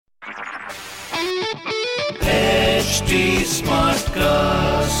HT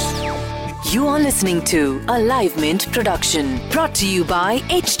Smartcast. You are listening to a Live Mint production brought to you by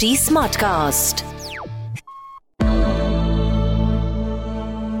HT Smartcast.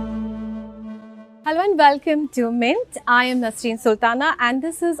 Hello and welcome to Mint. I am Nasreen Sultana and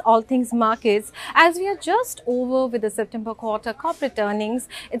this is All Things Markets. As we are just over with the September quarter corporate earnings,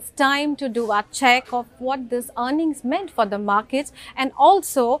 it's time to do a check of what this earnings meant for the market and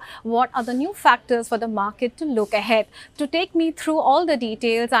also what are the new factors for the market to look ahead. To take me through all the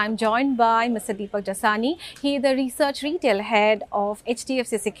details, I'm joined by Mr. Deepak Jasani. He is the research retail head of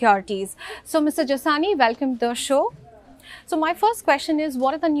HDFC Securities. So Mr. Jasani, welcome to the show. So my first question is,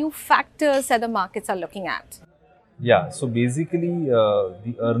 what are the new factors that the markets are looking at? Yeah, so basically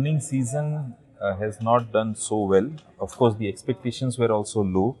the earnings season has not done so well. Of course, the expectations were also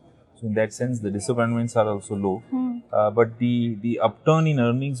low. So in that sense, the disappointments are also low. But the upturn in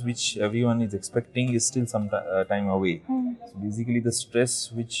earnings which everyone is expecting is still some time away. So basically the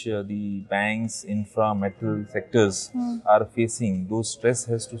stress which the banks, infra, metal sectors are facing, those stress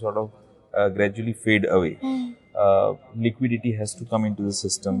has to sort of gradually fade away. Liquidity has to come into the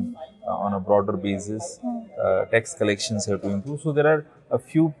system on a broader basis. Tax collections have to improve. So there are a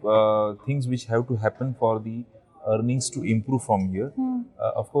few things which have to happen for the earnings to improve from here.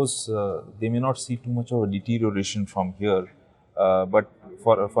 Of course, they may not see too much of a deterioration from here, but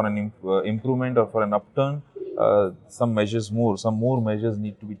for an improvement or for an upturn, some more measures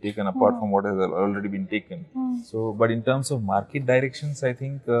need to be taken apart from what has already been taken. So, but in terms of market directions, I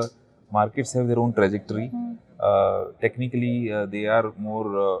think markets have their own trajectory. Technically, they are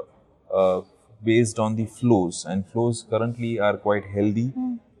more based on the flows, and flows currently are quite healthy.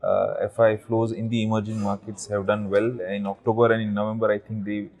 FI flows in the emerging markets have done well. In October and in November, I think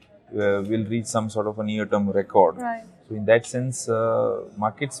they will reach some sort of a near-term record. Right. So in that sense,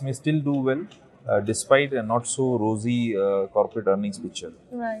 markets may still do well despite a not so rosy corporate earnings picture.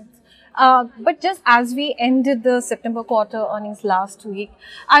 Right. But just as we ended the September quarter earnings last week,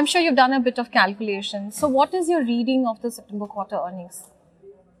 I'm sure you've done a bit of calculation. So what is your reading of the September quarter earnings?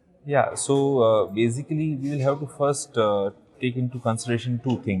 Yeah, so basically we will have to first take into consideration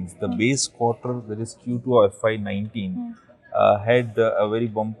two things. The base quarter, that is Q2 of FY19, had a very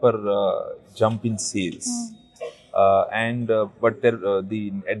bumper jump in sales. But there,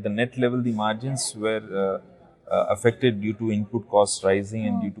 at the net level, the margins were affected due to input costs rising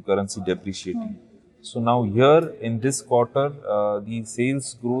and due to currency depreciating. So now here in this quarter, the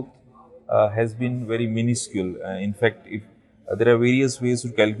sales growth has been very minuscule. In fact, if there are various ways to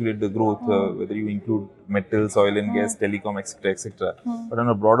calculate the growth, whether you include metals, oil and gas, telecom, etc., etc. But on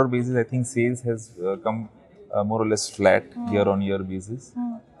a broader basis, I think sales has come more or less flat year-on-year basis.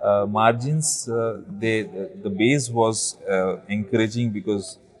 Margins, the base was encouraging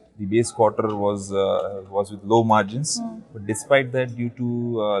because the base quarter was with low margins, but despite that, due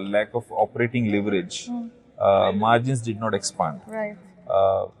to lack of operating leverage, margins did not expand. Right.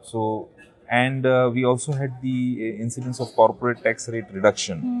 We also had the incidence of corporate tax rate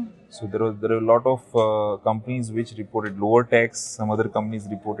reduction. So there were a lot of companies which reported lower tax. Some other companies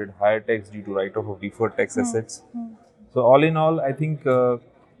reported higher tax due to write-off of deferred tax assets. So all in all, I think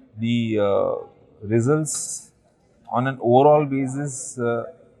the results on an overall basis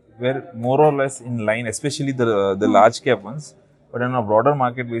were more or less in line, especially the large cap ones. But on a broader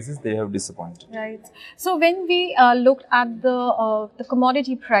market basis, they have disappointed. Right. So when we looked at the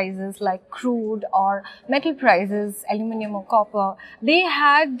commodity prices like crude or metal prices, aluminium or copper, they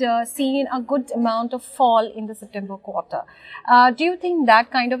had seen a good amount of fall in the September quarter. Do you think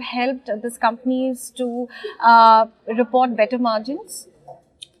that kind of helped these companies to report better margins?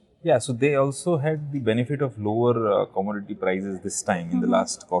 Yeah, so they also had the benefit of lower commodity prices this time in the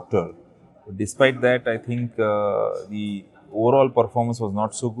last quarter. But despite that, I think the overall performance was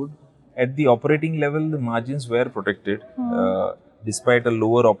not so good. At the operating level, the margins were protected despite a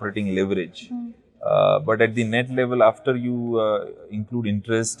lower operating leverage. But at the net level, after you include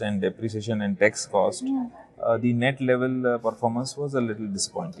interest and depreciation and tax cost, the net level performance was a little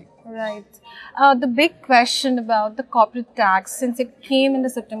disappointing. Right. The big question about the corporate tax, since it came in the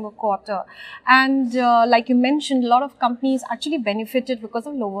September quarter, and like you mentioned, a lot of companies actually benefited because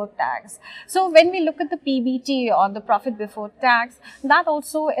of lower tax. So when we look at the PBT or the profit before tax, that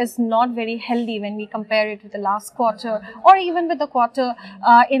also is not very healthy when we compare it with the last quarter or even with the quarter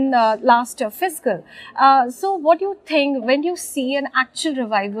in the last fiscal. So what do you think when you see an actual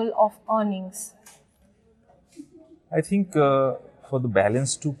revival of earnings? I think for the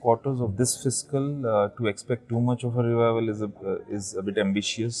balance 2 quarters of this fiscal, to expect too much of a revival is a bit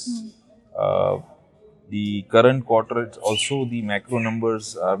ambitious. The current quarter, also the macro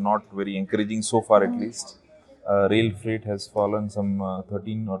numbers are not very encouraging so far, at least. Rail freight has fallen some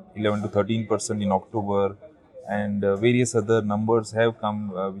 13 or 11 to 13% in October, and various other numbers have come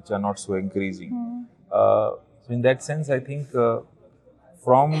which are not so encouraging. So in that sense, I think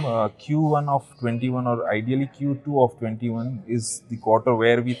from Q1 of 21 or ideally Q2 of 21 is the quarter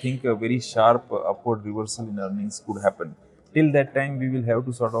where we think a very sharp upward reversal in earnings could happen. Till that time, we will have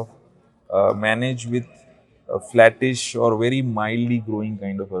to sort of manage with a flattish or very mildly growing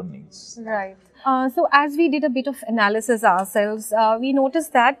kind of earnings. Right. So as we did a bit of analysis ourselves, we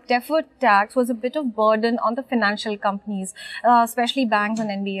noticed that deferred tax was a bit of burden on the financial companies, especially banks and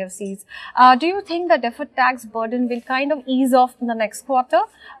NBFCs. Do you think the deferred tax burden will kind of ease off in the next quarter,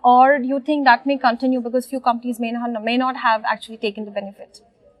 or do you think that may continue because few companies may not have actually taken the benefit?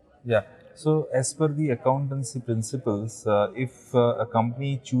 Yeah. So, as per the accountancy principles, if a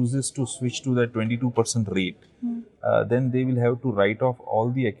company chooses to switch to the 22% rate, then they will have to write off all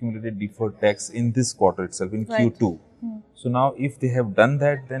the accumulated deferred tax in this quarter itself, in Q2. So, now if they have done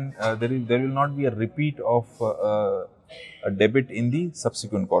that, then there will not be a repeat of a debit in the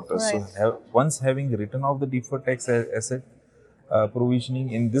subsequent quarters. Right. So, once having written off the deferred tax asset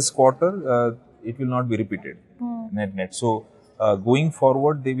provisioning in this quarter, it will not be repeated net. So, going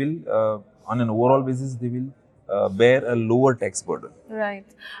forward, they will, on an overall basis, they will bear a lower tax burden. Right.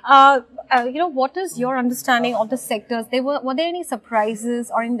 What is your understanding of the sectors? Were there any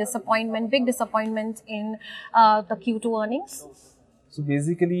surprises or any big disappointment in the Q2 earnings? So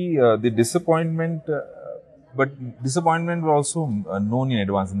basically, the disappointment, but disappointment were also known in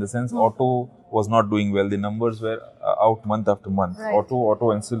advance. In the sense, auto was not doing well. The numbers were out month after month. Right.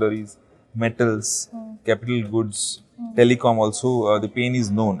 Auto ancillaries, metals, capital goods, telecom also, the pain is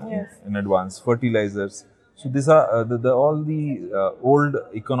known in advance, fertilizers. So these are all the old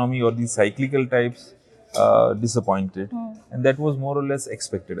economy or the cyclical types disappointed, and that was more or less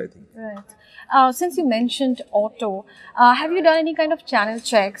expected, I think. Right. Since you mentioned auto, have you done any kind of channel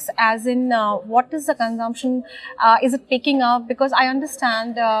checks, as in what is the consumption? Is it picking up? Because I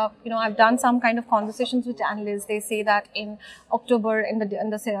understand, I've done some kind of conversations with analysts. They say that in October, in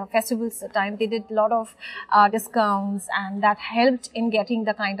the festivals time, they did a lot of discounts, and that helped in getting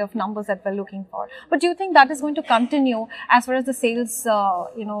the kind of numbers that we're looking for. But do you think that is going to continue as far as the sales,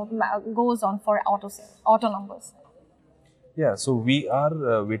 goes on for auto numbers? Yeah, so we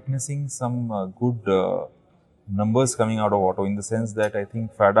are witnessing some good numbers coming out of auto, in the sense that I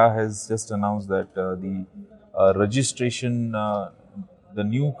think FADA has just announced that the registration, the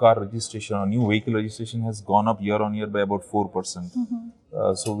new car registration or new vehicle registration has gone up year on year by about 4%.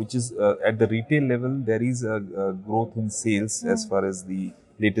 So which is at the retail level, there is a growth in sales as far as the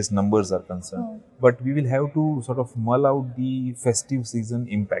latest numbers are concerned. But we will have to sort of mull out the festive season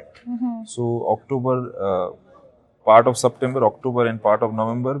impact. So October, part of September, October and part of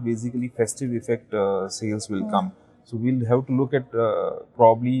November, basically festive effect sales will come. So we'll have to look at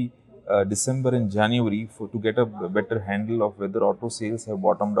probably December and January to get a better handle of whether auto sales have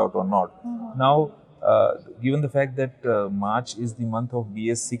bottomed out or not. Now, given the fact that March is the month of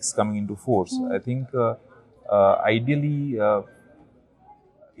BS6 coming into force, I think ideally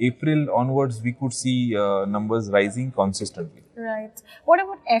April onwards we could see numbers rising consistently. Right. What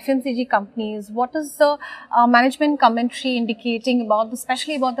about FMCG companies? What is the management commentary indicating about,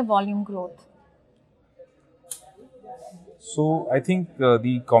 especially about the volume growth? So I think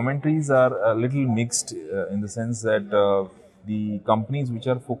the commentaries are a little mixed in the sense that the companies which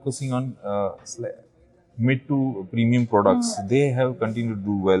are focusing on mid to premium products, they have continued to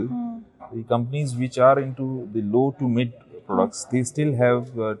do well. The companies which are into the low to mid products, they still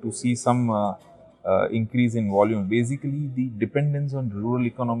have to see some increase in volume. Basically, the dependence on rural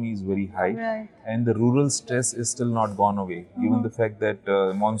economy is very high, and the rural stress is still not gone away, given the fact that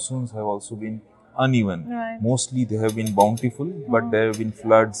monsoons have also been uneven. Mostly they have been bountiful, but there have been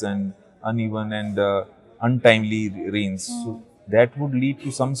floods and uneven and untimely rains. So that would lead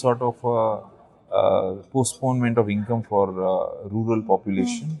to some sort of postponement of income for rural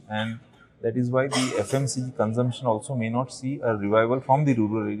population, and that is why the FMCG consumption also may not see a revival from the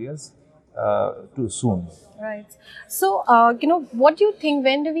rural areas too soon. Right. So, what do you think,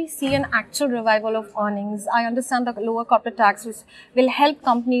 when do we see an actual revival of earnings? I understand the lower corporate taxes will help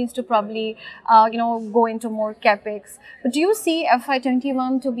companies to probably, go into more capex. But do you see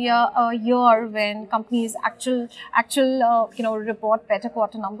FY21 to be a year when companies actual report better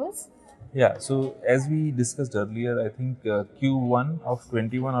quarter numbers? Yeah, so as we discussed earlier, I think Q1 of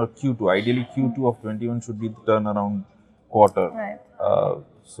 21 or Q2, ideally Q2 of 21 should be the turnaround quarter. Right.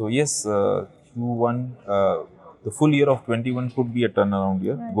 So yes, Q1, the full year of 21 could be a turnaround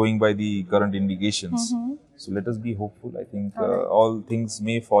year, going by the current indications. So let us be hopeful. I think all things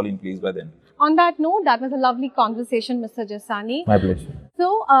may fall in place by then. On that note, that was a lovely conversation, Mr. Jasani. My pleasure.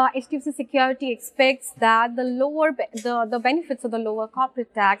 So, HDFC Security expects that the benefits of the lower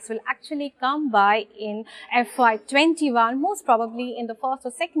corporate tax will actually come by in FY21, most probably in the first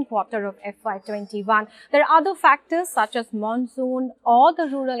or second quarter of FY21. There are other factors such as monsoon or the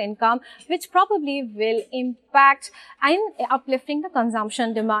rural income, which probably will impact in uplifting the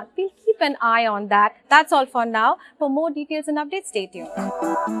consumption demand. We'll keep an eye on that. That's all for now. For more details and updates, stay tuned.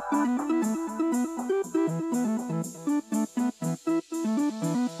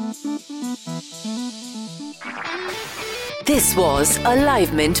 This was a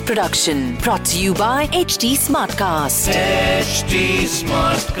Live Mint production brought to you by HT Smartcast. HT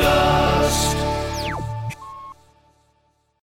Smartcast.